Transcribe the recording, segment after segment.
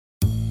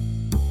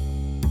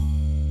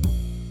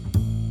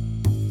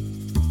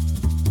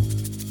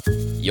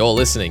You're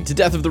listening to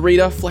Death of the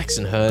Reader, Flex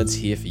and Herds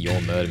here for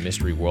your Murder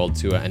Mystery World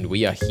Tour, and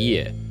we are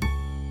here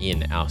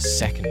in our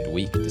second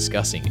week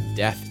discussing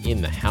Death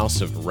in the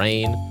House of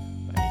Rain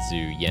by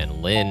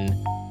Szu-Yen Lin.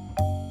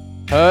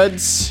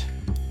 Herds?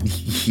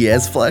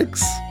 Yes,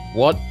 Flex?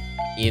 What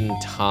in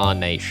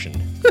tarnation?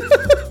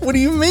 What do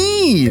you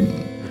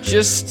mean?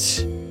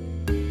 Just...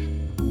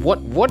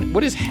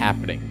 What is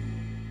happening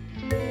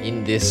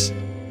in this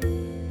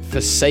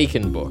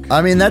forsaken book?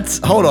 I mean,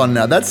 hold on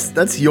now.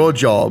 That's your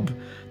job.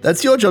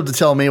 That's your job to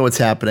tell me what's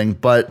happening.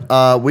 But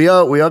we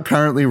are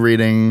currently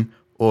reading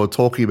or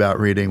talking about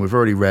reading. We've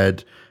already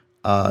read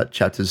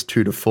chapters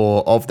 2 to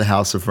 4 of The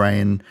House of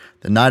Rain,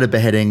 The Night of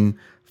Beheading,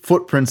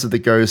 Footprints of the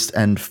Ghost,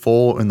 and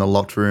Fall in the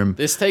Locked Room.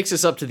 This takes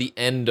us up to the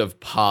end of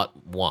part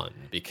 1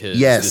 because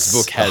yes, this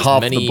book has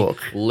many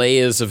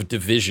layers of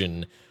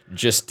division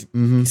just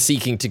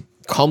seeking to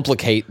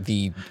complicate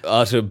the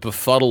utter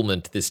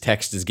befuddlement this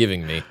text is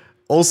giving me.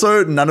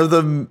 Also, none of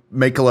them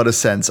make a lot of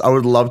sense. I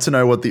would love to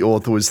know what the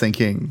author was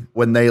thinking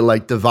when they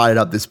divided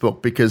up this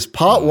book, because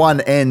part 1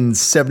 ends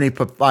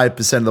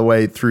 75% of the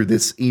way through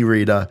this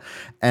e-reader,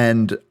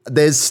 and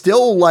there's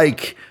still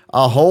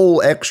a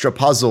whole extra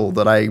puzzle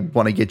that I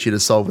want to get you to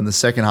solve in the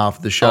second half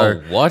of the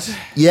show. Oh, what?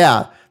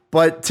 Yeah,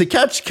 but to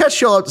catch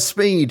you up to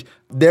speed,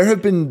 there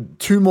have been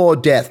 2 more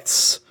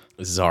deaths.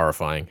 This is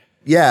horrifying.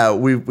 Yeah,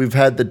 we've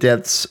had the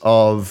deaths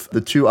of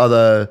the 2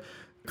 other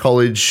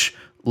college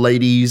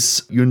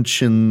ladies,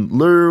 Yunchin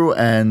Liu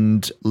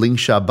and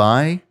Lingsha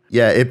Bai.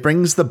 Yeah, it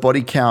brings the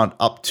body count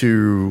up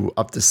to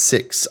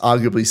 6,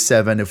 arguably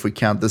 7 if we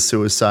count the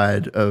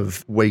suicide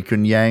of Wei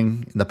Kun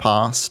Yang in the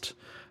past,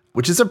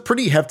 which is a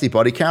pretty hefty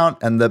body count,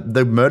 and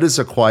the murders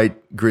are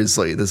quite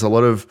grisly. There's a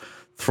lot of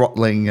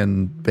throttling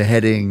and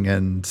beheading,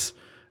 and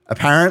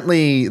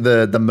apparently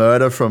the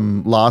murder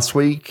from last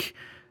week,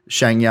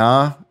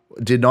 Shangya,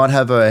 did not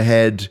have her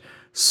head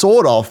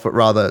sawed off, but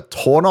rather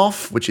torn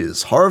off, which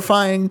is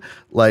horrifying.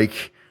 There's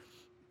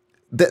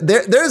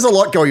a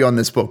lot going on in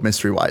this book,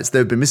 mystery-wise.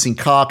 They've been missing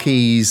car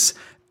keys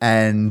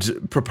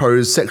and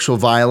proposed sexual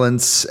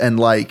violence, and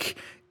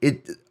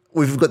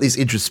we've got these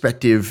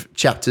introspective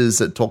chapters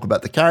that talk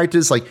about the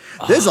characters.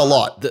 There's a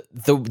lot.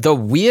 The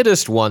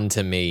weirdest one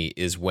to me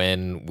is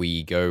when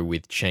we go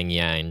with Cheng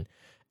Yang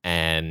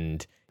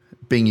and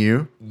Bing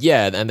Yu.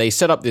 Yeah, and they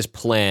set up this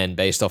plan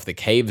based off the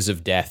Caves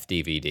of Death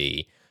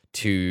DVD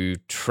to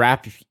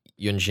trap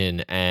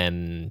Yunjin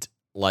and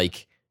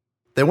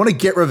they want to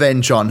get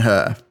revenge on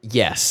her.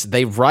 Yes,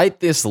 they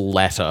write this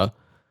letter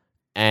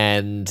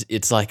and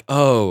it's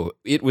oh,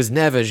 it was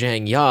never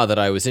Zhang Ya that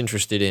I was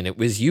interested in. It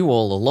was you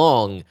all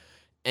along.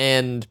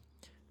 And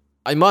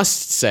I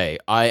must say,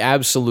 I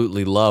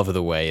absolutely love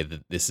the way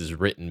that this is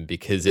written,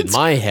 because in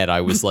my head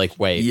I was like,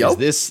 wait, Yep. Is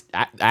this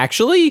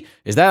actually?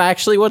 Is that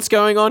actually what's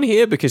going on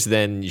here? Because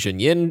then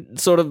Yin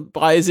sort of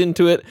buys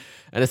into it,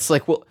 and it's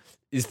well,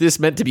 is this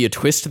meant to be a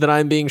twist that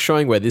I'm being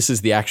showing where this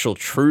is the actual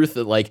truth?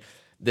 That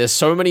there's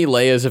so many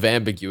layers of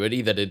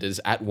ambiguity that it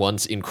is at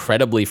once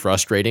incredibly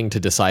frustrating to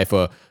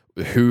decipher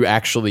who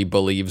actually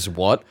believes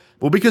what.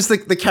 Well, because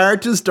the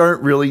characters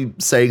don't really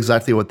say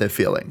exactly what they're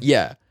feeling.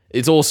 Yeah.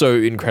 It's also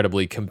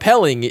incredibly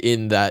compelling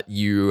in that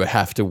you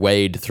have to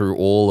wade through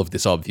all of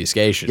this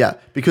obfuscation. Yeah,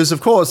 because of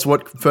course,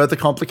 what further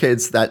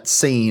complicates that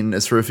scene,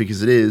 as horrific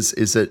as it is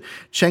that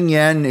Cheng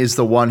Yan is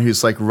the one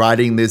who's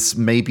writing this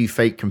maybe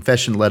fake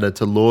confession letter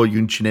to lure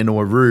Yunchin into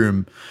a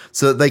room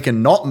so that they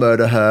can not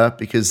murder her,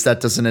 because that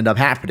doesn't end up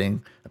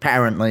happening,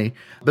 apparently.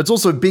 But it's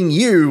also Bing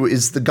Yu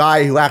is the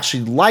guy who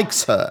actually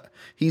likes her.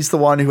 He's the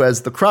one who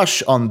has the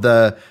crush on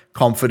the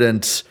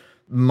confident,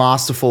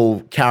 masterful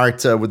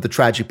character with the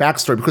tragic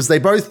backstory, because they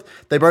both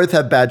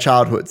have bad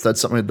childhoods. That's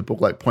something that the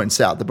book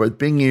points out. That both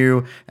Bing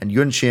Yu and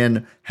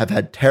Yunchin have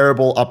had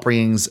terrible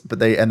upbringings, but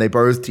they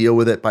both deal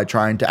with it by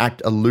trying to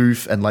act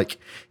aloof and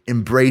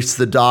embrace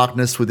the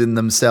darkness within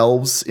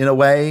themselves in a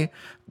way,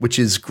 which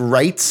is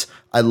great.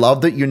 I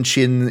love that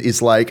Yunchin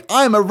is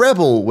I'm a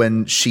rebel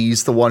when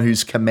she's the one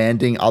who's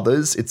commanding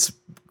others. It's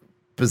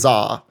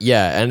bizarre.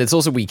 Yeah, and it's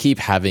also, we keep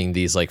having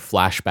these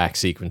flashback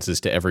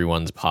sequences to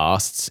everyone's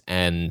pasts,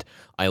 and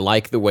I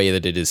like the way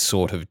that it is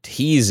sort of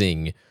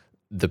teasing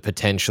the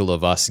potential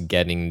of us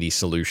getting the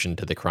solution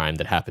to the crime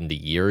that happened a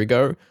year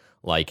ago.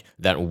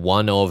 That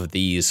one of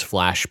these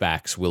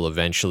flashbacks will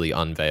eventually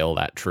unveil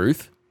that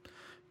truth.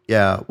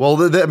 Yeah, well,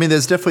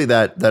 there's definitely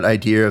that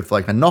idea of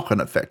a knock-on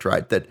effect,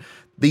 right? That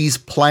these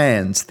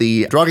plans,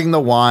 the drugging the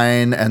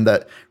wine, and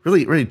that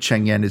really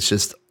Cheng Yan is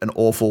just an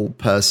awful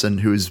person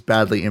who is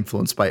badly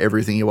influenced by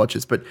everything he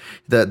watches. But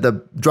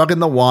the drugging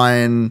the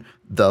wine,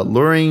 the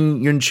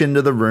luring Yunchin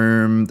to the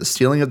room, the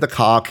stealing of the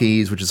car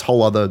keys, which is a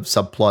whole other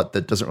subplot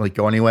that doesn't really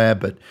go anywhere.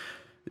 But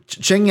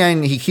Cheng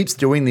Yan, he keeps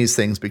doing these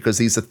things because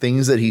these are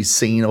things that he's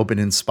seen or been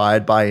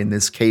inspired by in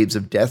this Caves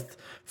of Death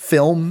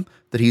film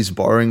that he's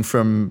borrowing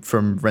from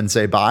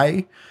Renzei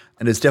Bai.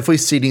 And it's definitely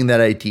seeding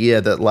that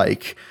idea that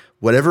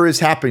whatever is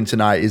happening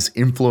tonight is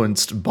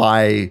influenced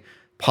by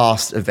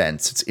past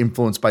events. It's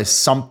influenced by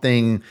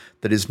something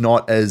that is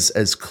not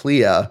as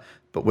clear,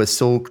 but we're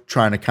still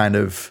trying to kind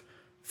of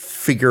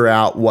figure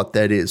out what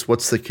that is.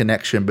 What's the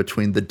connection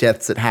between the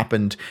deaths that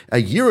happened a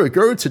year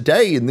ago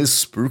today in this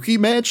spooky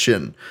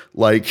mansion?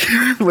 Like,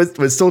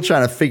 we're still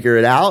trying to figure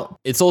it out.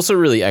 It's also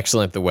really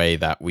excellent the way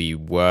that we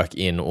work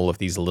in all of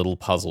these little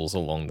puzzles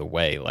along the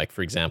way. Like,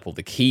 for example,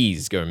 the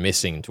keys go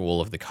missing to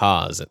all of the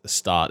cars at the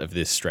start of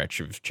this stretch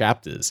of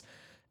chapters.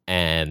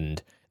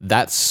 And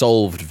that's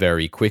solved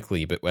very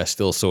quickly, but we're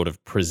still sort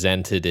of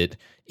presented it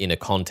in a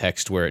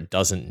context where it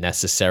doesn't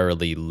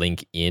necessarily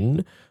link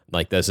in.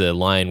 Like, there's a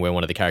line where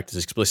one of the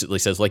characters explicitly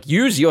says, like,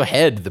 use your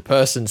head. The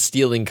person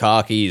stealing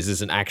car keys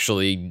isn't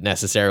actually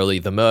necessarily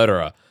the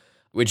murderer,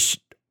 which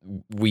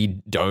we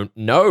don't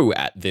know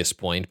at this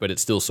point, but it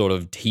still sort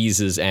of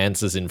teases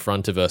answers in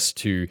front of us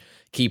to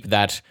keep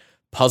that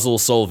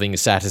puzzle-solving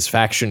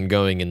satisfaction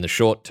going in the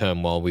short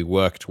term while we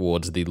work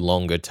towards the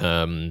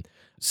longer-term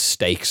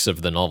stakes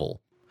of the novel.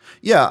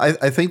 Yeah,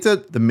 I think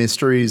that the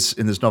mysteries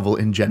in this novel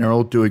in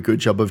general do a good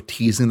job of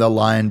teasing the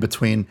line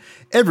between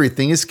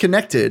everything is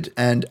connected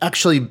and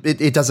actually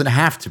it doesn't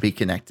have to be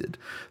connected.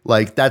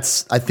 Like,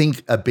 that's, I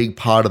think, a big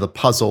part of the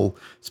puzzle,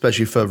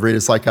 especially for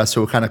readers like us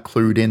who are kind of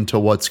clued into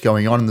what's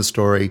going on in the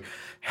story,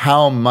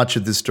 how much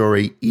of the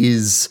story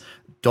is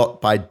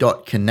dot by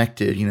dot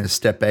connected, you know,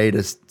 step A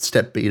to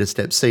step B to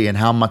step C, and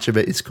how much of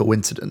it is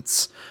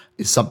coincidence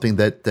is something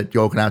that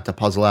you're going to have to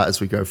puzzle out as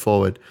we go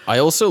forward. I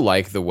also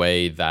like the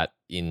way that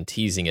in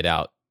teasing it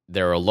out,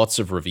 there are lots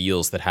of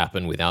reveals that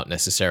happen without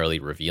necessarily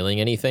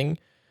revealing anything.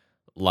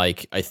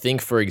 Like, I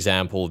think, for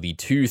example, the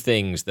two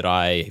things that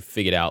I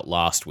figured out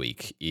last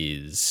week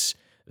is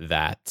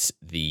that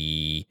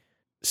the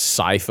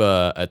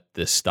cipher at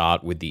the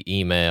start with the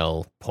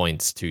email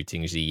points to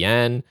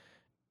Szu-Yen,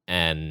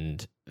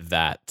 and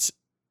that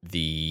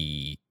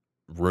the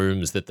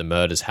rooms that the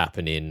murders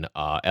happen in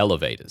are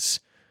elevators.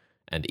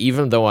 And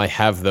even though I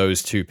have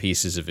those two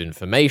pieces of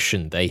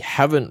information, they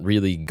haven't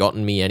really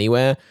gotten me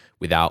anywhere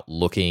without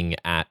looking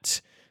at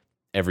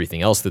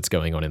everything else that's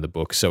going on in the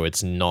book. So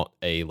it's not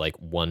a like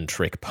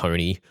one-trick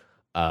pony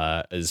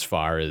as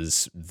far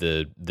as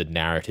the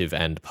narrative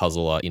and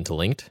puzzle are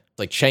interlinked.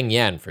 Like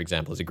Szu-Yen, for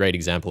example, is a great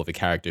example of a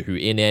character who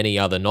in any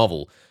other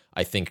novel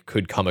I think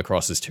could come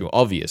across as too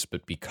obvious,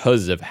 but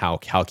because of how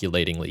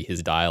calculatingly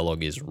his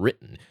dialogue is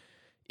written,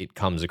 it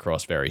comes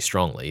across very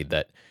strongly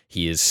that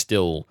he is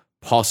still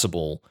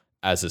possible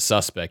as a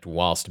suspect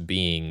whilst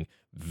being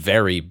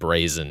very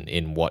brazen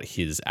in what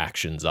his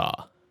actions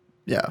are.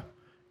 Yeah.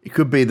 It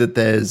could be that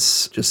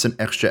there's just an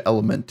extra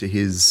element to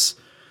his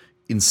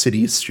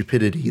insidious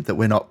stupidity that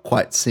we're not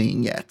quite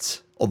seeing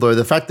yet. Although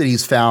the fact that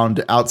he's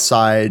found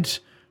outside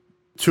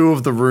two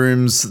of the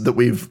rooms that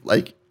we've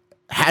like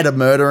had a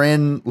murder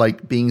in,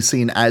 like being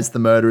seen as the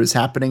murder is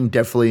happening,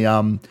 definitely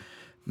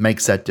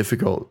makes that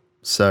difficult.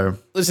 So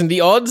listen,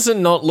 the odds are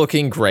not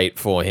looking great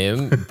for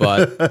him,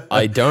 but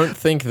I don't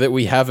think that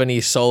we have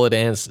any solid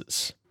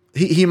answers.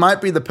 He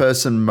might be the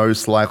person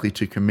most likely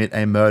to commit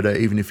a murder,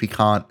 even if he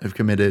can't have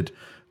committed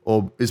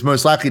or is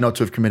most likely not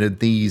to have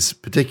committed these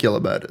particular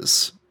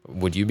murders.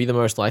 Would you be the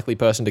most likely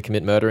person to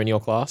commit murder in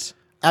your class?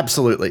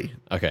 Absolutely.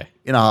 Okay.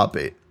 In a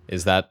heartbeat.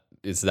 Is that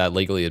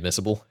legally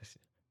admissible?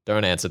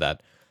 Don't answer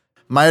that.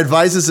 My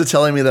advisors are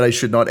telling me that I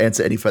should not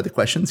answer any further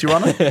questions, Your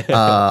Honor.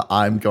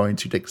 I'm going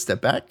to take a step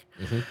back.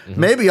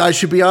 Maybe I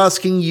should be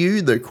asking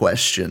you the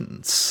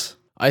questions.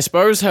 I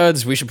suppose,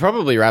 Herds, we should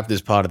probably wrap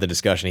this part of the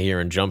discussion here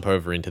and jump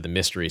over into the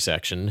mystery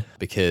section,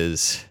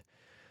 because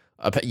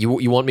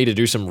you want me to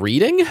do some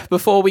reading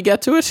before we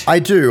get to it? I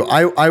do.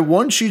 I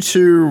want you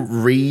to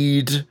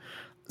read...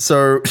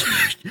 So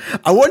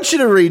I want you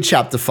to read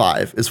chapter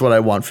 5 is what I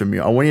want from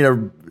you. I want you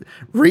to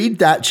read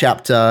that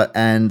chapter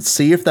and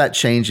see if that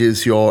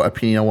changes your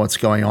opinion on what's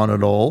going on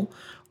at all.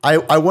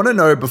 I want to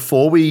know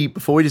before we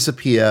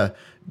disappear,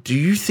 do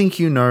you think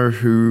you know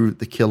who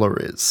the killer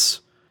is?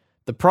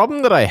 The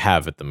problem that I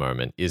have at the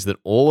moment is that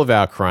all of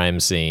our crime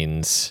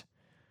scenes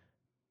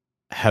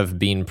have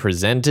been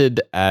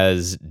presented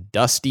as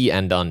dusty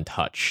and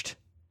untouched.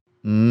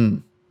 I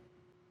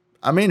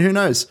mean, who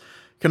knows?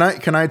 Can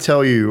I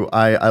tell you,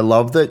 I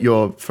love that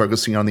you're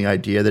focusing on the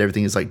idea that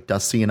everything is like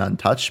dusty and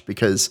untouched,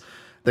 because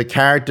the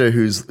character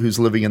who's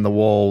living in the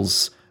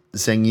walls,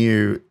 Zheng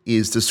Yu,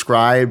 is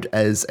described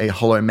as a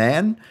hollow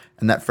man,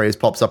 and that phrase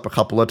pops up a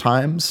couple of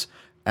times.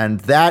 And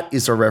that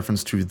is a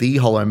reference to The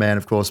Hollow Man,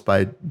 of course,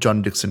 by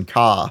John Dickson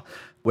Carr,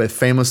 where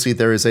famously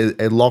there is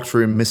a locked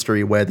room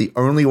mystery where the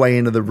only way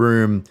into the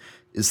room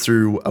is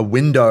through a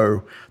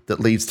window that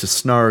leads to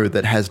snow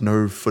that has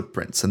no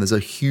footprints. And there's a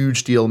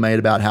huge deal made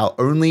about how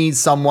only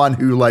someone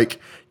who like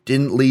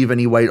didn't leave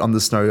any weight on the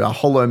snow, a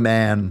hollow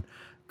man,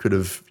 could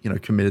have,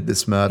 committed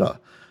this murder.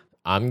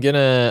 I'm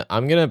gonna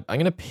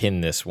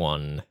pin this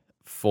one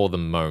for the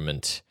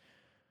moment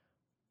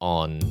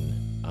on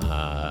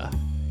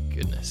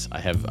goodness. I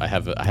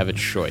have a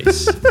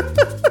choice.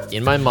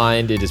 In my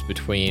mind it is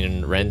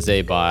between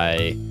Renze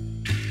Bai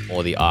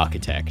or the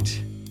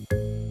architect.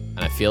 And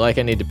I feel like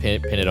I need to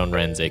pin it on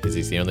Renze because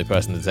he's the only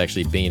person that's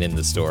actually been in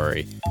the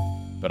story.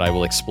 But I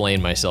will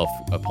explain myself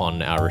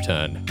upon our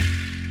return.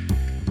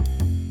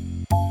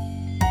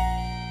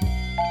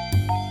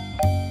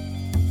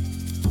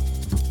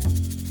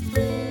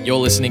 You're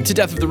listening to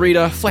Death of the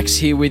Reader. Flex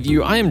here with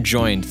you. I am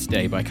joined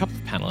today by a couple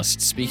of panelists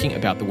speaking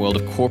about the world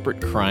of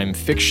corporate crime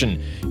fiction.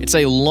 It's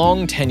a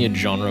long-tenured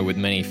genre with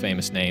many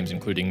famous names,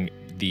 including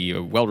the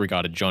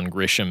well-regarded John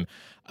Grisham,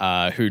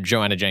 who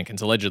Joanna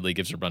Jenkins allegedly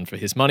gives a run for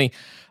his money.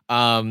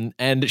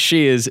 And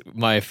she is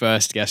my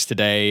first guest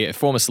today, a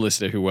former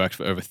solicitor who worked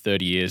for over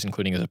 30 years,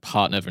 including as a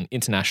partner of an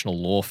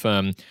international law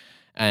firm.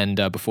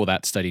 And before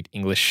that, studied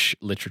English,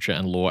 literature,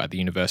 and law at the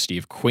University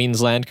of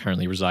Queensland,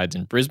 currently resides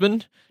in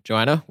Brisbane.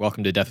 Joanna,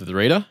 welcome to Death of the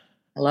Reader.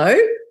 Hello,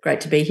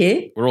 great to be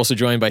here. We're also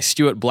joined by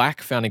Stuart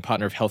Black, founding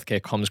partner of healthcare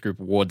comms group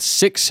Ward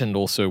 6, and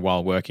also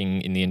while working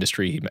in the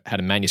industry, he had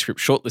a manuscript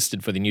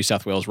shortlisted for the New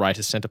South Wales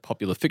Writers' Centre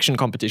Popular Fiction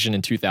Competition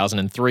in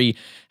 2003,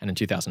 and in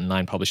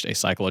 2009 published a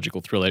psychological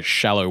thriller,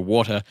 Shallow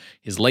Water.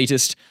 His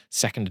latest,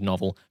 second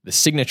novel, The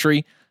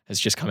Signatory, has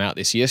just come out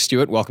this year.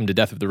 Stuart, welcome to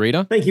Death of the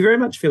Reader. Thank you very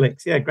much,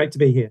 Felix. Yeah, great to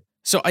be here.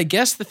 So I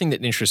guess the thing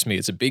that interests me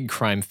as a big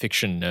crime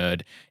fiction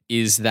nerd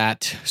is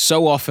that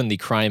so often the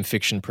crime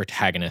fiction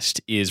protagonist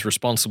is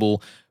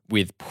responsible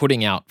with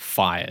putting out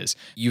fires.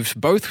 You've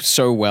both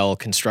so well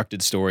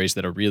constructed stories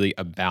that are really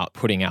about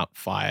putting out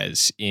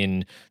fires.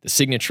 In The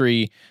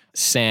Signatory,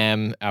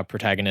 Sam, our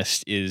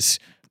protagonist, is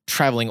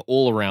traveling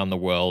all around the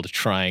world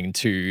trying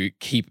to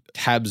keep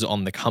tabs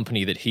on the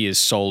company that he has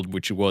sold,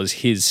 which was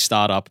his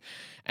startup.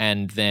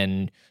 And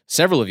then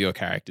several of your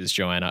characters,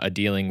 Joanna, are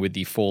dealing with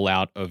the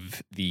fallout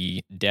of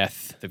the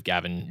death of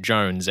Gavin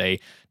Jones, a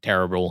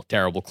terrible,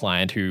 terrible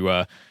client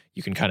who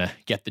you can kind of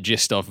get the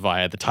gist of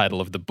via the title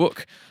of the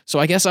book. So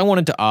I guess I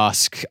wanted to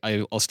ask,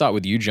 I'll start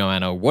with you,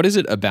 Joanna, what is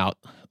it about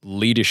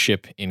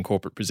leadership in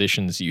corporate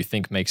positions you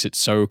think makes it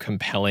so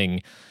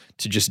compelling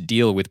to just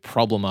deal with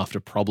problem after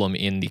problem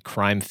in the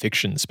crime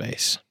fiction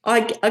space?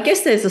 I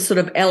guess there's a sort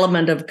of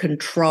element of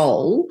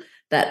control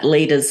that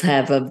leaders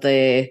have of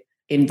their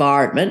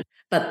environment,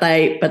 but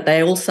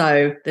they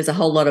also, there's a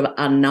whole lot of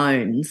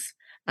unknowns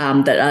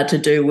that are to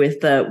do with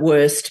the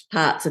worst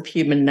parts of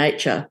human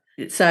nature.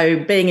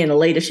 So being in a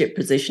leadership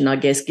position, I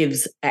guess,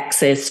 gives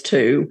access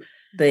to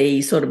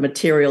the sort of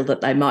material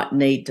that they might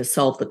need to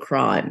solve the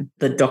crime,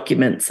 the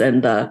documents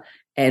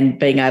and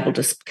being able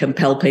to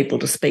compel people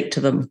to speak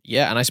to them.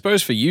 Yeah, and I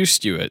suppose for you,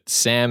 Stuart,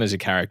 Sam is a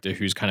character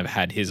who's kind of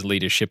had his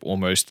leadership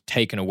almost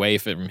taken away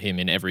from him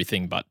in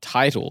everything but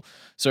title.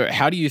 So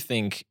how do you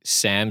think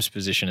Sam's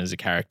position as a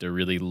character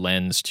really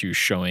lends to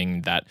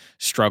showing that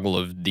struggle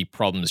of the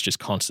problems just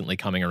constantly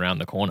coming around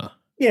the corner?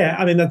 Yeah,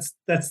 I mean that's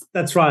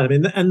right. I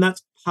mean, and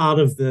that's part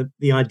of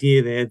the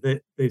idea there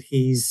that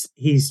he's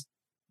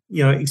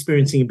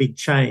experiencing a big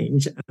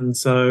change, and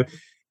so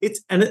it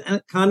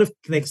kind of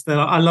connects that.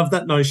 I love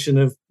that notion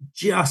of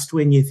just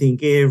when you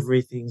think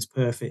everything's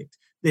perfect,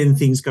 then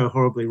things go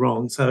horribly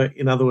wrong. So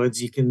in other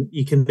words, you can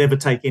never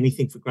take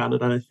anything for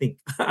granted. I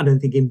don't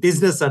think in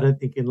business, I don't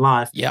think in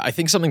life. Yeah, I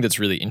think something that's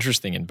really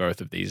interesting in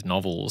both of these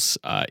novels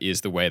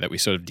is the way that we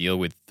sort of deal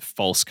with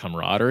false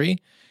camaraderie,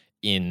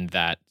 in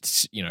that,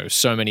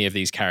 so many of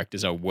these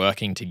characters are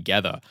working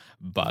together,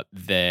 but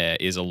there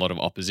is a lot of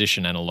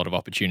opposition and a lot of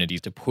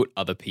opportunities to put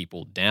other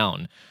people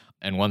down.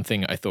 And one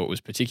thing I thought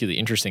was particularly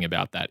interesting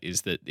about that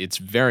is that it's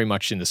very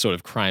much in the sort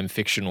of crime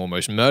fiction,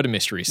 almost murder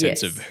mystery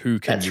sense of who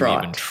can you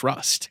even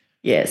trust.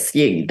 Yes,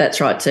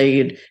 that's right.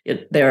 So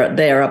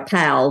there are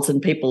pals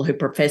and people who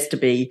profess to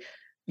be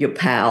your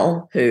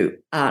pal who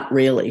aren't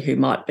really, who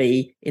might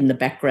be in the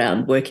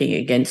background working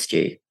against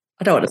you.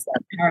 I don't want to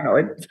sound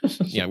paranoid.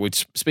 Yeah, we're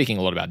speaking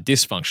a lot about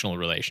dysfunctional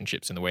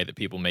relationships and the way that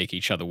people make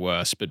each other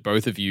worse, but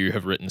both of you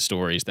have written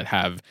stories that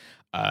have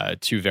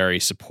two very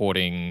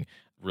supporting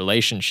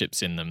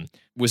relationships in them.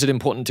 Was it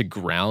important to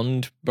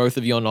ground both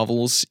of your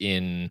novels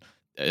in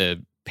a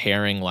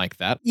pairing like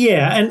that?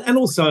 Yeah, and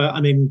also,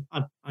 I mean,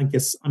 I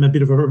guess I'm a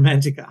bit of a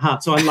romantic at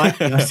heart, so I like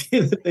the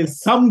idea that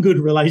there's some good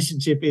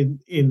relationship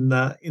in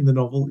the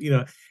novel,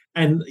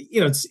 and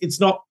it's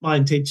not my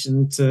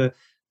intention to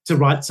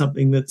write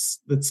something that's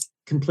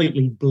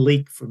completely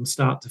bleak from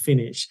start to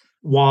finish.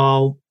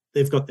 While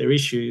they've got their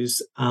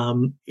issues,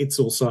 it's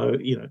also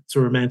it's a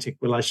romantic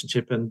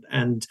relationship,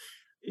 and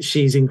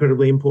she's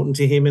incredibly important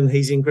to him, and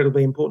he's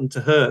incredibly important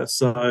to her.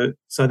 So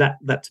that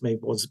to me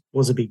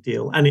was a big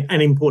deal, and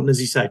important,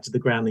 as you say, to the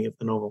grounding of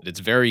the novel. It's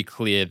very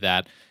clear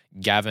that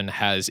Gavin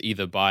has,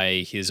 either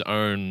by his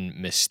own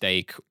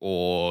mistake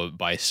or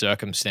by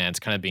circumstance,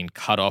 kind of been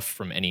cut off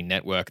from any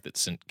network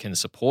that can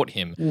support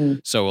him.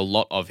 So a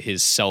lot of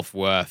his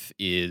self-worth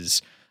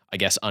is, I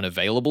guess,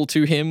 unavailable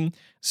to him.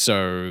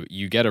 So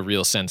you get a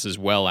real sense, as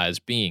well as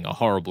being a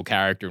horrible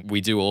character,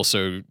 we do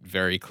also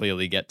very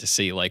clearly get to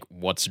see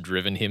what's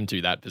driven him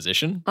to that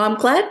position. I'm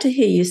glad to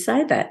hear you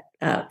say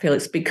that,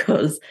 Felix,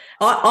 because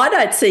I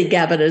don't see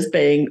Gavin as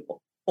being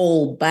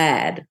all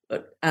bad.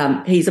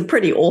 He's a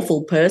pretty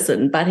awful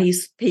person, but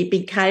he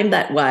became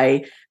that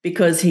way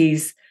because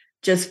he's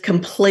just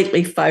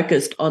completely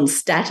focused on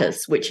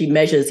status, which he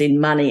measures in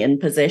money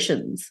and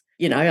possessions.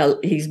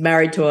 He's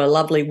married to a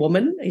lovely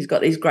woman. He's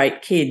got these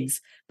great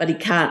kids, but he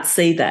can't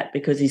see that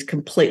because he's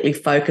completely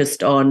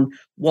focused on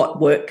what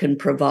work can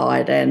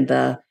provide and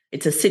the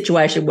it's a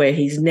situation where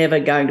he's never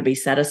going to be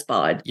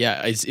satisfied.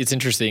 Yeah, it's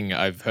interesting.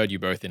 I've heard you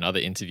both in other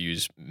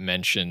interviews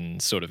mention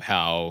sort of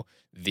how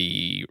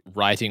the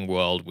writing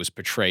world was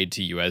portrayed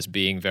to you as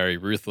being very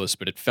ruthless,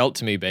 but it felt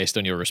to me, based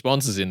on your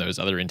responses in those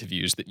other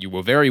interviews, that you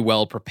were very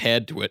well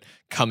prepared to it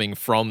coming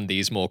from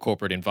these more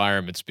corporate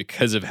environments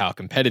because of how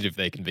competitive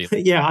they can be.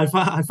 Yeah,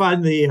 I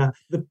find the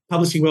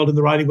publishing world and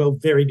the writing world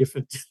very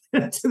different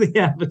to the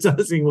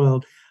advertising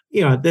world.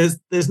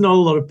 There's not a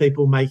lot of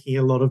people making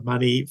a lot of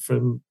money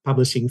from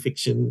publishing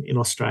fiction in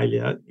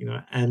Australia,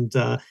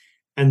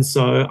 and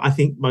so I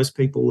think most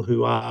people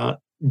who are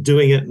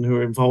doing it and who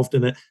are involved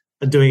in it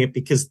are doing it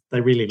because they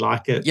really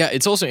like it. Yeah,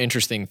 it's also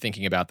interesting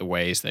thinking about the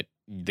ways that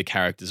the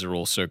characters are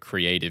also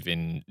creative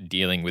in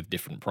dealing with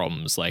different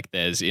problems. Like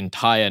there's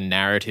entire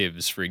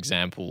narratives, for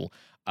example,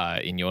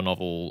 in your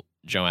novel,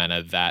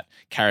 Joanna, that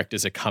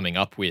characters are coming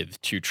up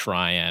with to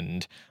try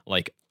and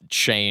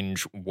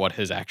change what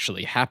has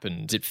actually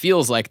happened. It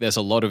feels like there's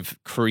a lot of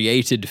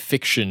created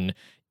fiction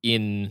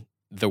in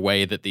the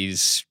way that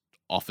these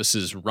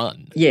offices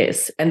run.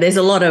 Yes, and there's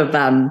a lot of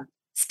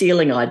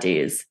stealing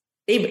ideas.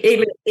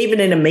 Even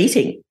in a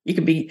meeting, you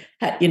could be,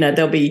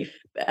 there'll be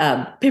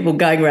people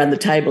going around the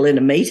table in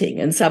a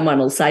meeting, and someone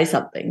will say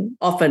something.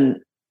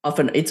 Often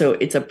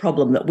it's a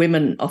problem that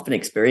women often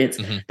experience.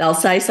 Mm-hmm. They'll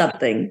say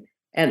something,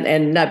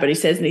 and nobody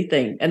says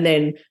anything, and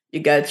then you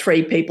go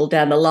 3 people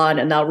down the line,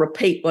 and they'll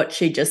repeat what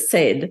she just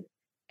said,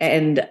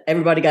 and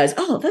everybody goes,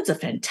 "Oh, that's a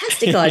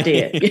fantastic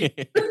idea."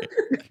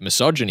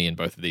 Misogyny in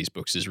both of these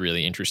books is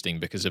really interesting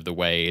because of the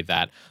way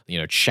that,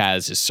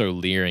 Chaz is so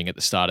leering at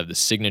the start of the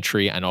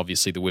signatory, and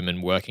obviously the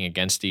women working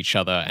against each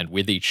other and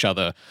with each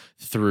other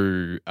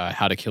through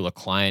How to Kill a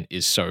Client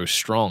is so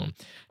strong.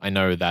 I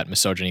know that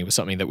misogyny was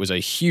something that was a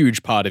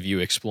huge part of you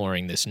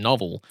exploring this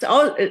novel.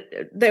 So,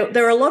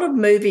 there are a lot of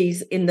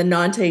movies in the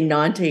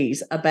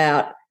 1990s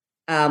about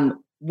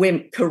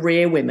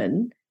career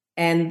women,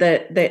 and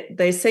that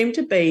there seem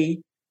to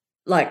be,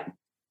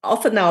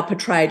 often they were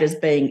portrayed as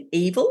being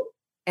evil,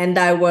 and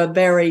they were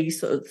very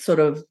sort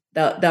of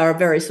they were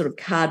very sort of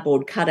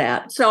cardboard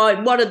cutout. So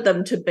I wanted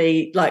them to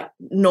be like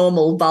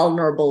normal,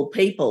 vulnerable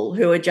people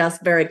who are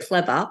just very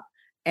clever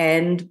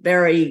and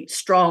very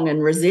strong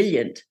and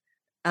resilient,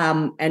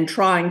 and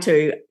trying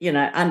to,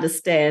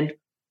 understand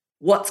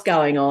what's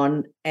going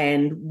on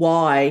and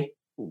why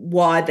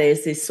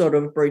there's this sort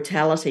of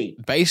brutality.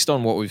 Based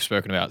on what we've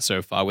spoken about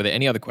so far, were there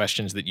any other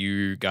questions that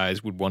you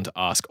guys would want to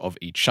ask of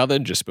each other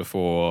just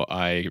before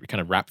I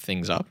kind of wrap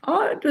things up?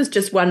 I was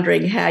just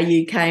wondering how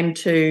you came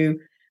to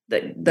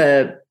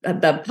the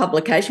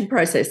publication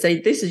process. So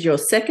this is your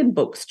second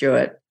book,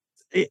 Stuart.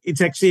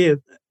 It's actually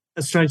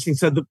a strange thing.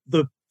 So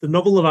the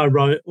novel that I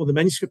wrote, or the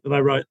manuscript that I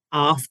wrote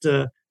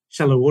after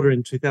Shallow Water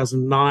in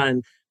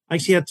 2009, I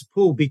actually had to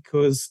pull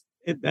because,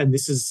 and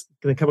this is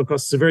going to come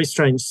across as a very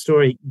strange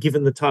story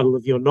given the title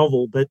of your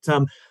novel, but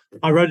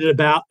I wrote it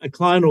about a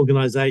client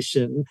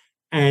organisation,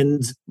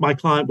 and my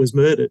client was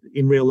murdered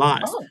in real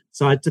life. Oh.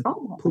 So I had to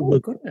pull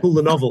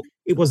the novel.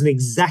 It wasn't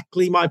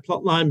exactly my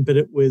plot line, but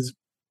it was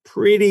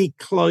pretty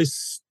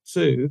close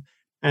to.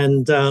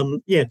 And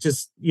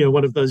just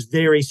one of those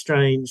very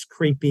strange,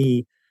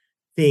 creepy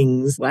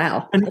things.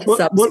 Wow, and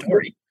what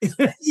story?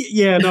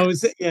 Yeah, no,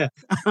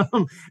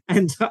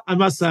 and I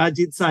must say, I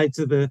did say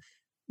to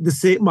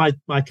my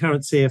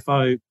current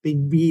CFO, be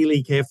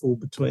really careful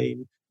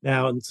between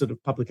now and sort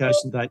of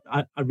publication date.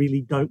 I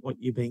really don't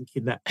want you being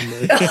kidnapped and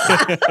murdered.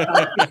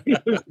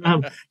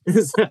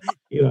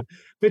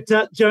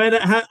 But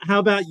Joanna, how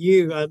about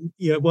you?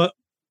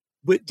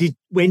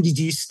 When did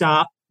you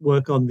start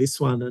work on this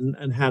one,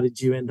 and how did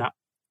you end up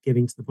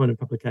getting to the point of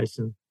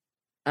publication?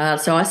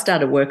 So I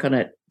started work on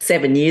it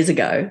 7 years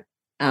ago,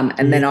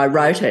 and then I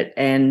wrote it,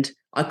 and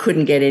I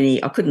couldn't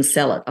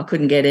sell it. I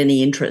couldn't get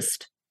any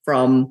interest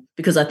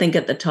because I think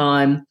at the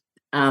time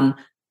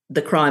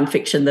the crime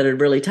fiction that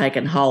had really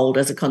taken hold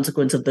as a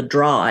consequence of the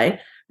dry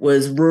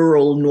was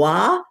rural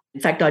noir.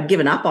 In fact, I'd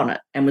given up on it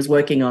and was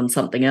working on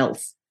something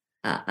else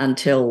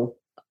until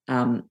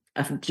a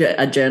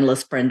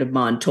journalist friend of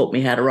mine taught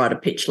me how to write a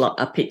pitch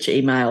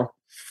email.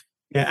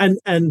 Yeah,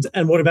 and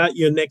what about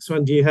your next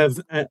one? Do you have?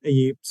 Are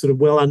you sort of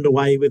well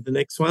underway with the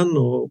next one,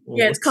 or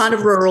yeah, it's kind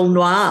of rural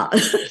noir.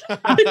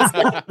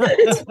 The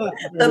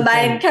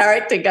main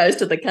character goes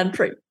to the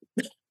country.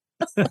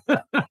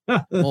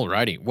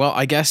 Alrighty. Well,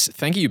 I guess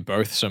thank you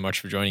both so much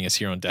for joining us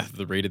here on Death of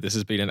the Reader. This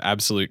has been an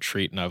absolute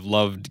treat, and I've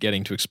loved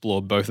getting to explore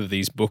both of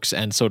these books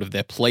and sort of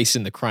their place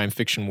in the crime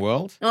fiction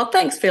world. Oh,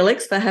 thanks,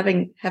 Felix, for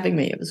having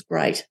me. It was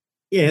great.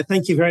 Yeah,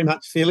 thank you very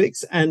much,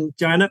 Felix. And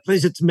Joanna,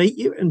 pleasure to meet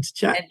you and to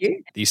chat. And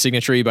you. The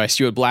Signatory by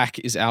Stuart Black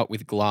is out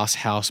with Glass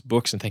House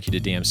Books, and thank you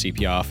to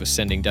DMCPR for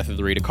sending Death of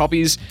the Reader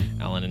copies.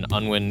 Alan and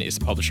Unwin is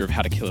the publisher of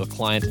How to Kill a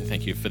Client, and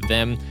thank you for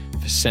them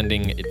for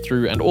sending it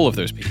through, and all of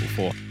those people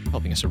for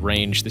helping us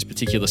arrange this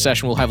particular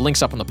session. We'll have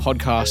links up on the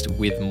podcast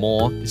with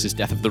more. This is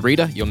Death of the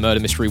Reader, your murder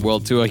mystery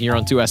world tour here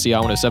on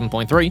 2SER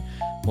 107.3.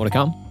 More to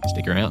come.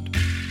 Stick around.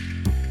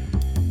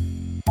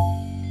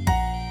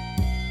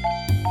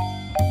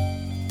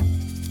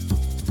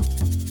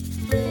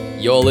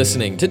 You're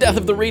listening to Death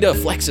of the Reader.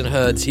 Flex and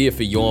Herds here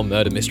for your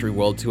Murder Mystery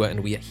World Tour, and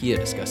we are here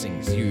discussing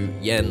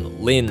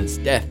Szu-Yen Lin's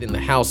Death in the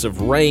House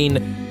of Rain.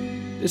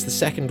 It is the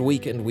second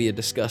week, and we are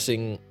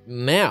discussing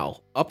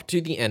now up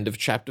to the end of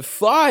chapter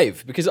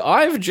 5, because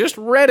I've just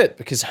read it,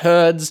 because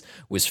Herds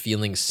was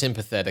feeling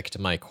sympathetic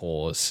to my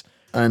cause.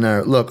 I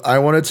know. Look, I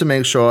wanted to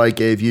make sure I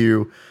gave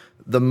you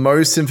the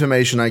most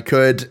information I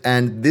could,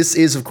 and this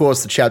is, of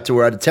course, the chapter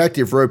where our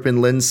detective, Ropin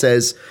Lin,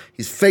 says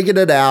he's figured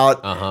it out,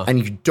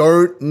 and you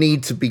don't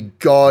need to be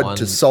God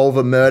to solve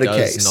a murder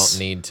case. Does not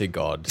need to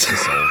God to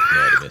solve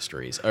murder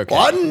mysteries. Okay.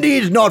 One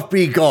need not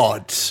be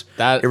God.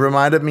 It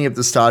reminded me of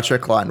the Star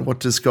Trek line, what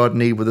does God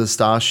need with a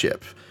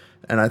starship?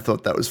 And I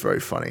thought that was very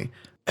funny.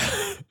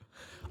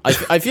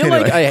 I feel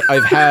like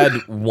I've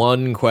had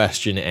one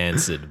question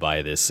answered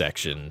by this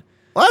section.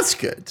 Well, that's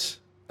good.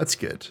 That's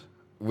good.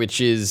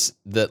 Which is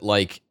that,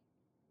 like,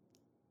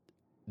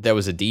 there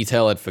was a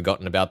detail I'd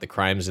forgotten about the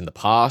crimes in the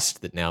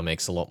past that now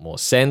makes a lot more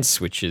sense,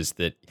 which is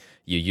that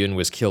Yu-Yun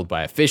was killed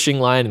by a fishing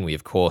line, and we,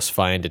 of course,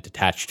 find a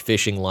detached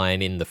fishing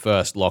line in the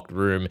first locked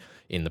room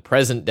in the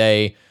present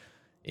day,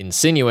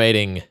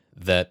 insinuating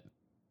that,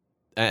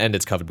 and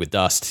it's covered with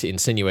dust,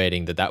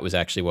 insinuating that that was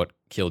actually what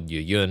killed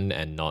Yu-Yun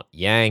and not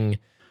Yang.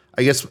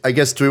 I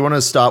guess. Do we want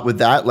to start with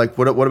that? Like,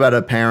 what about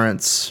her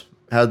parents?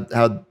 How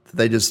did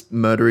they just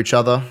murder each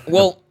other?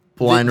 Well,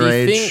 blind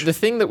rage. The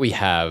thing that we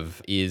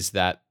have is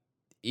that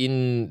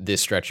in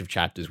this stretch of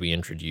chapters, we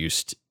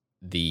introduced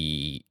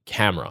the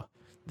camera.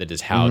 That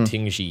is how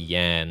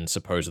Szu-Yen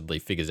supposedly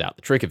figures out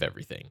the trick of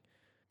everything.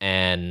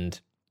 And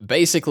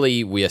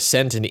basically, we are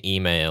sent an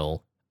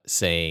email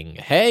saying,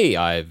 "Hey,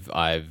 I've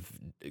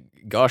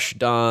gosh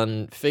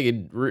darn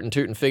figured root and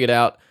toot and figured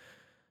out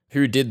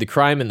who did the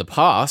crime in the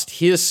past.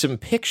 Here's some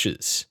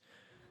pictures."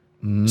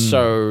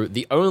 So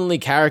the only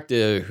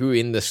character who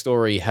in the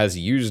story has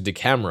used a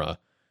camera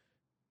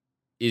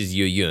is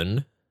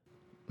Yu-Yun.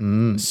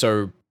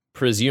 So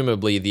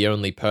presumably the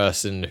only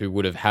person who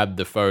would have had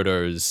the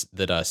photos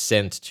that are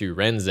sent to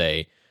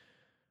Renze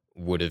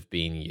would have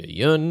been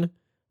Yu-Yun,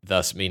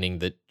 thus meaning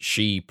that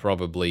she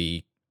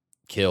probably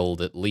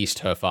killed at least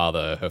her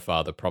father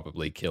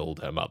probably killed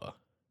her mother,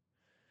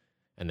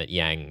 and that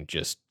Yang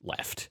just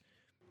left.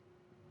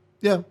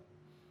 Yeah.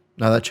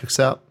 No, that checks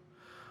out.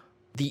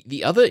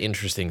 The other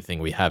interesting thing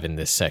we have in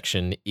this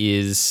section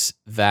is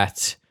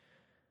that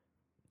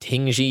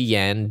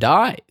Szu-Yen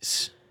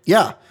dies.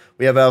 Yeah,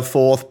 we have our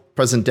fourth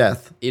present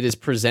death. It is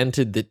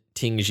presented that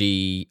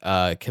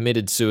Szu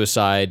committed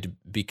suicide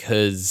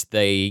because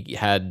they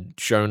had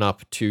shown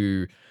up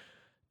to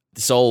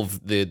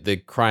solve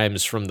the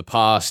crimes from the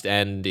past,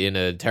 and in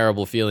a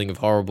terrible feeling of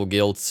horrible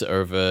guilt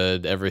over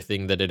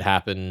everything that had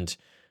happened,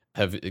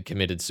 have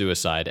committed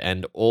suicide,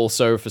 and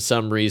also for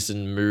some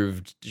reason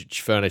moved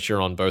furniture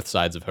on both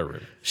sides of her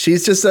room.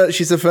 She's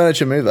a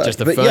furniture mover.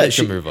 Just a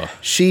furniture mover.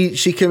 She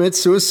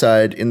commits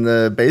suicide in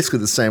basically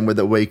the same way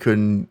that Wei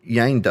Kun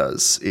Yang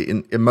does,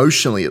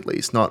 emotionally at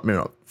least, not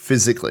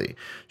physically.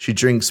 She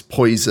drinks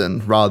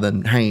poison rather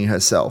than hanging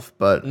herself.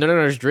 But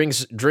no, she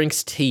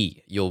drinks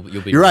tea. You'll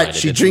be You're right. reminded.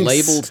 She it's drinks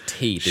labeled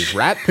tea. There's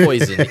rat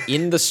poison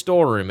in the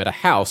storeroom at a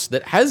house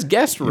that has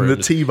guest rooms.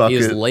 The tea bucket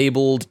is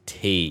labeled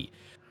tea.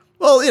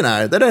 Well,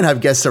 they don't have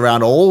guests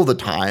around all the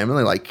time,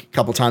 only like a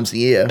couple times a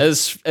year.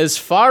 As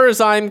far as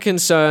I'm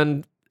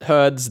concerned,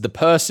 Herds, the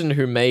person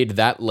who made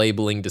that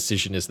labeling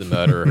decision is the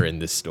murderer in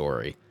this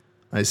story.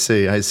 I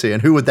see.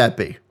 And who would that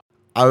be?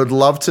 I would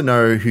love to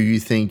know who you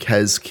think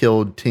has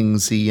killed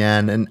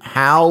Szu-Yen and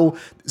how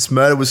this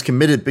murder was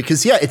committed.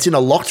 Because, it's in a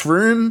locked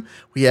room.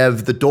 We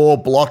have the door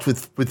blocked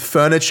with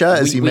furniture,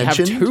 as you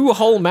mentioned. We have 2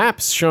 whole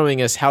maps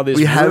showing us how this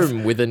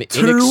room with an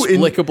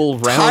inexplicable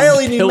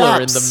round pillar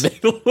in the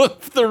middle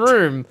of the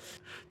room.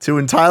 2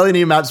 entirely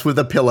new maps with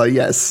a pillar,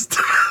 yes.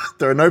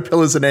 There are no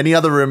pillars in any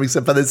other room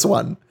except for this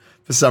one.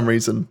 For some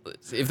reason.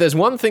 If there's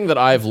one thing that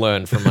I've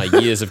learned from my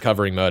years of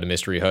covering murder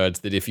mystery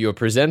Herds, that if you are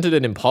presented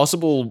an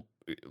impossible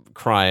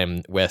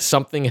crime where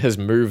something has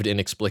moved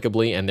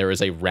inexplicably and there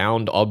is a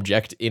round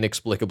object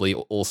inexplicably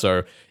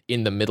also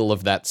in the middle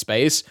of that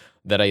space,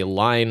 that a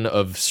line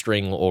of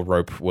string or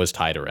rope was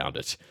tied around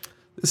it.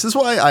 This is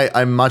why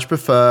I much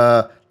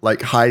prefer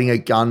like hiding a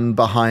gun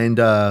behind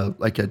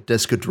like a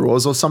desk of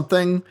drawers or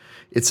something.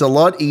 It's a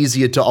lot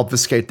easier to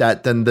obfuscate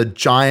that than the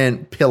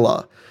giant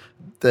pillar.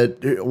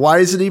 Why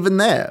is it even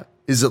there?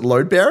 Is it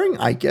load bearing?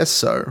 I guess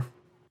so.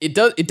 It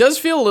does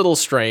feel a little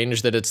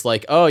strange that it's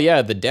like, oh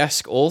yeah, the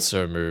desk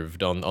also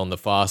moved on the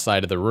far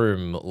side of the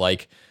room.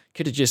 Like,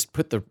 could have just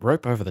put the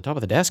rope over the top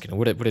of the desk and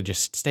it would have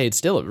just stayed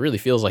still. It really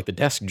feels like the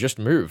desk just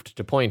moved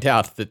to point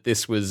out that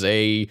this was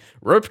a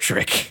rope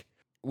trick.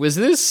 Was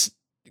this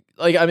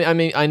like, I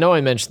mean, I know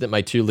I mentioned that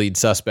my 2 lead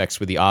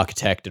suspects were the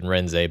architect and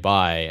Renze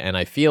Bai, and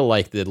I feel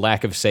like the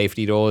lack of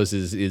safety doors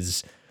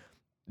is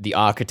the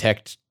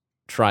architect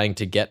trying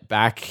to get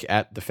back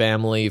at the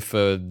family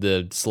for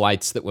the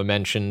slights that were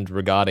mentioned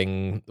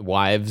regarding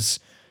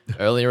wives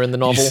earlier in the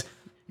novel.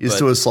 You just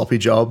do a sloppy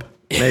job,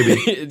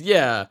 maybe.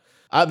 Yeah.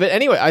 But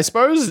anyway, I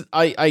suppose,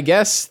 I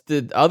guess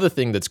the other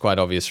thing that's quite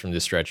obvious from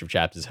this stretch of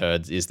chapters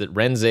Herds is that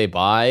Renze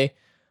Bai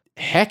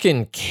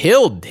heckin'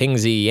 killed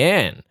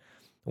Szu-Yen.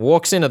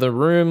 Walks into the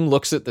room,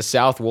 looks at the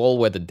south wall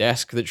where the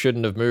desk that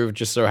shouldn't have moved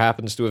just so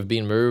happens to have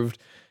been moved,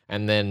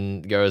 and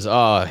then goes,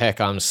 oh, heck,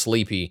 I'm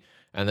sleepy.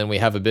 And then we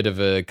have a bit of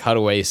a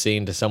cutaway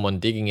scene to someone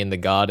digging in the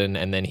garden,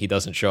 and then he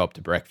doesn't show up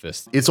to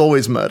breakfast. It's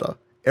always murder.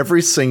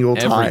 Every single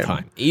time. Every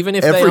time. Even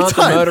if they aren't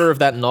the murderer of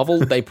that novel,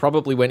 they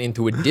probably went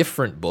into a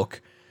different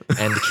book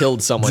and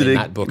killed someone in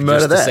that book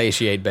just to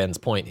satiate Ben's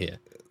point here.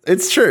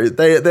 It's true.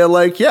 They're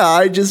like, yeah,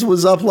 I just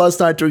was up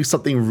last night doing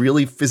something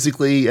really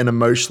physically and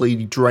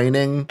emotionally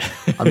draining.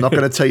 I'm not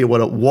going to tell you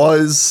what it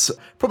was.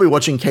 Probably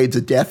watching Caves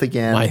of Death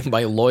again.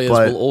 My lawyers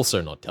will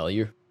also not tell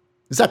you.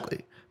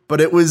 Exactly.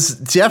 But it was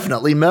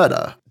definitely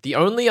murder. The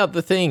only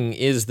other thing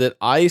is that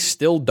I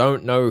still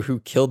don't know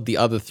who killed the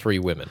other 3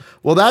 women.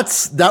 Well,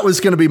 that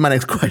was going to be my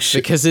next question.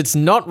 Because it's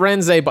not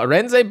Renze Bai.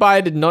 Renze Bai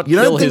did not kill his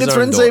own daughter. You don't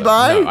think it's Renze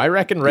Bai? No, I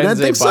reckon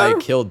Renze Bai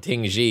killed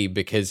Tingji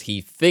because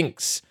he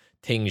thinks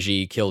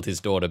Tingji killed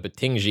his daughter, but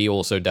Tingji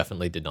also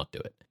definitely did not do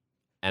it.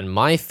 And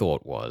my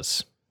thought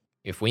was,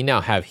 if we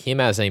now have him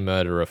as a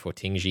murderer for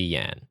Tingji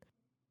Yan,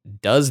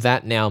 does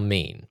that now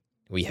mean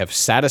we have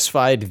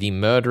satisfied the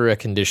murderer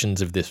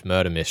conditions of this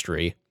murder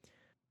mystery,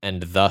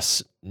 and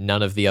thus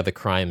none of the other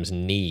crimes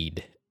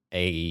need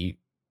a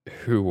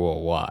who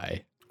or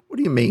why? What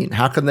do you mean?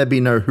 How can there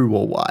be no who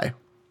or why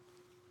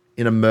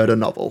in a murder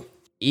novel?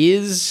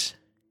 Is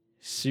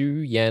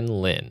Szu-Yen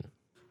Lin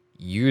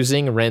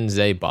using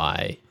Renze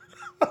Bai?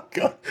 Oh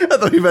God. I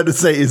thought you were about to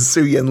say, is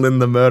Szu-Yen Lin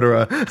the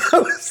murderer? I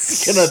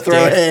was going to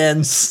throw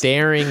hands.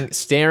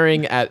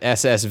 Staring at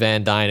SS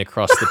Van Dyne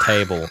across the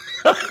table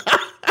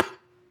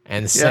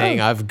and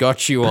saying, I've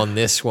got you on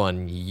this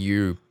one,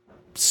 you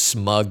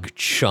smug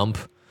chump.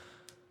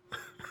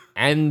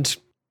 And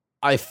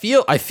I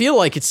feel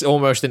like it's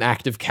almost an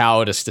act of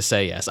cowardice to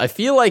say yes. I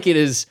feel like it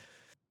is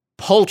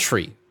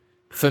paltry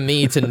for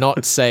me to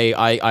not say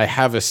I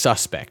have a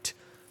suspect.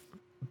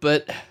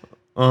 But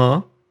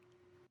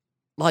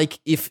like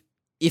if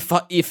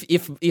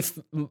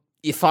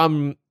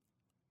I'm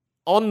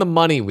on the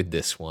money with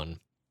this one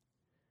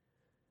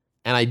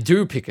and I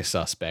do pick a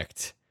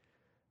suspect,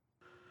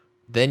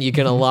 then you're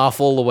gonna laugh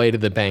all the way to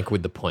the bank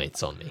with the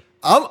points on me.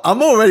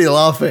 I'm already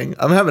laughing.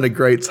 I'm having a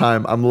great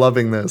time. I'm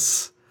loving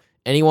this.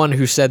 Anyone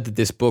who said that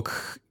this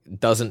book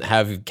doesn't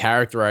have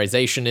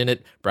characterization in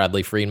it,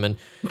 Bradley Friedman,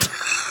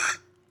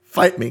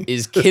 fight me,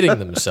 is kidding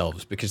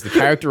themselves, because the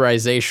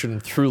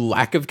characterization through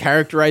lack of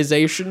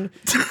characterization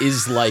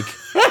is like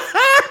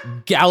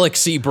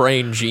galaxy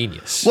brain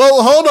genius.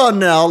 Well, hold on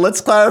now. Let's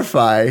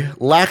clarify.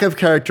 Lack of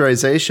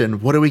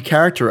characterization. What are we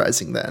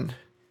characterizing then?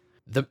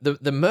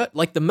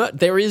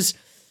 There is.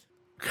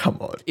 Come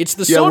on. It's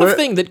the sort of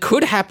thing that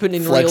could happen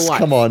in real life.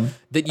 Come on.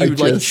 That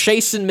you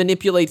chase and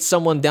manipulate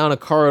someone down a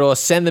corridor,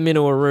 send them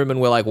into a room, and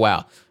we're like,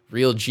 wow,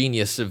 real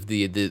genius of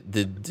the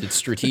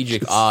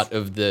strategic art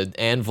of the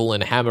anvil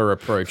and hammer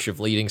approach of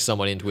leading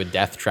someone into a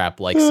death trap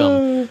like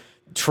some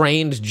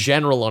trained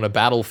general on a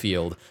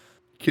battlefield.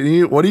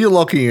 What are you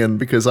locking in?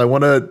 Because I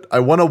want a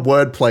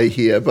wordplay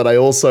here, but I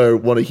also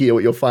want to hear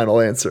what your final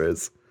answer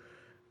is.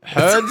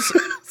 Herds,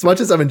 as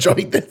much as I'm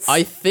enjoying this,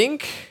 I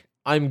think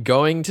I'm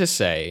going to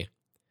say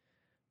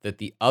that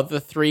the other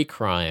 3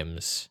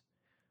 crimes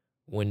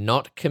were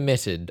not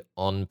committed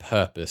on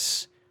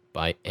purpose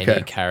by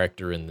any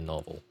character in the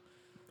novel.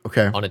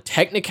 Okay. On a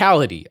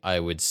technicality, I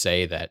would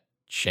say that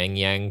Cheng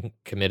Yang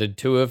committed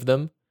 2 of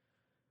them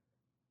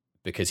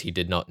because he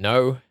did not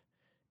know,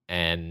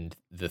 and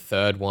the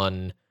third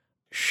one,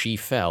 she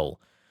fell.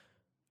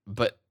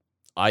 But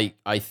I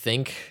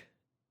think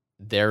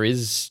there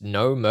is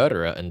no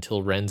murderer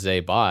until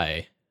Renze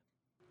Bai.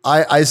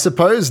 I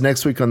suppose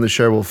next week on the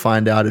show we'll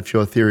find out if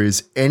your theory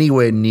is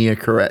anywhere near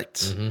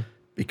correct. Mm-hmm.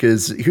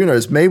 Because who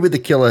knows, maybe the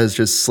killer has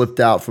just slipped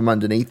out from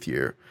underneath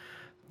you.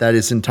 That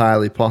is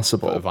entirely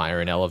possible. Via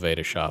an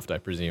elevator shaft, I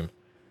presume.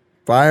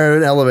 Via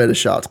an elevator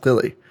shaft,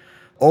 clearly.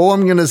 All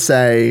I'm going to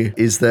say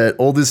is that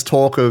all this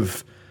talk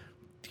of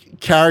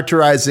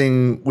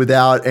characterizing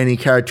without any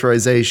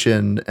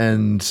characterization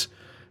and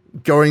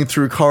going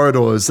through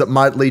corridors that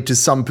might lead to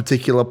some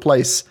particular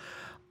place,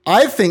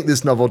 I think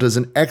this novel does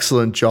an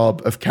excellent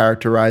job of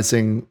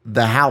characterizing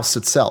the house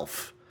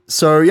itself.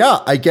 So yeah,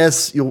 I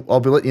guess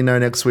I'll be letting you know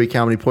next week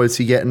how many points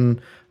you're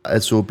getting,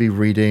 as we'll be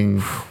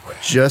reading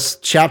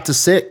just chapter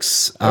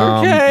 6,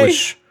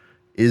 which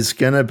is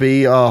going to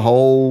be a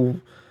whole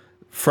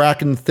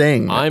fracking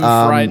thing. I'm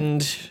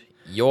frightened.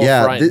 You're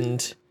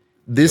frightened.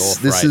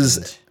 This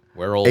is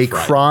We're all a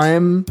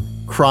frightened.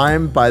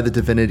 crime by the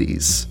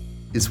divinities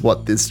is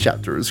what this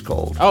chapter is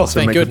called. Oh, so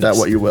thank make goodness. of that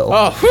what you will.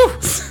 Oh, whew.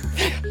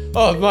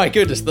 Oh my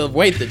goodness, the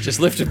weight that just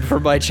lifted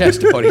from my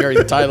chest upon hearing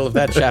the title of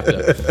that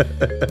chapter.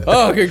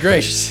 Oh, good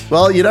gracious.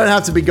 Well, you don't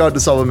have to be God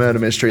to solve a murder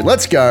mystery.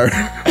 Let's go.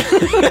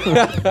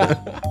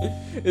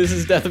 This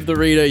is Death of the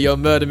Reader, your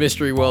murder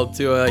mystery world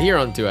tour here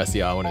on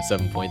 2SER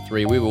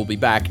 107.3. We will be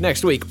back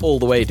next week all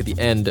the way to the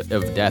end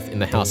of Death in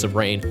the House of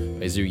Rain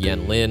by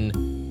Szu-Yen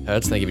Lin.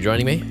 Hertz, thank you for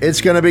joining me.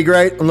 It's going to be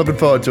great. I'm looking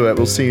forward to it.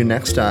 We'll see you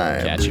next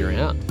time. Catch you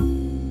around.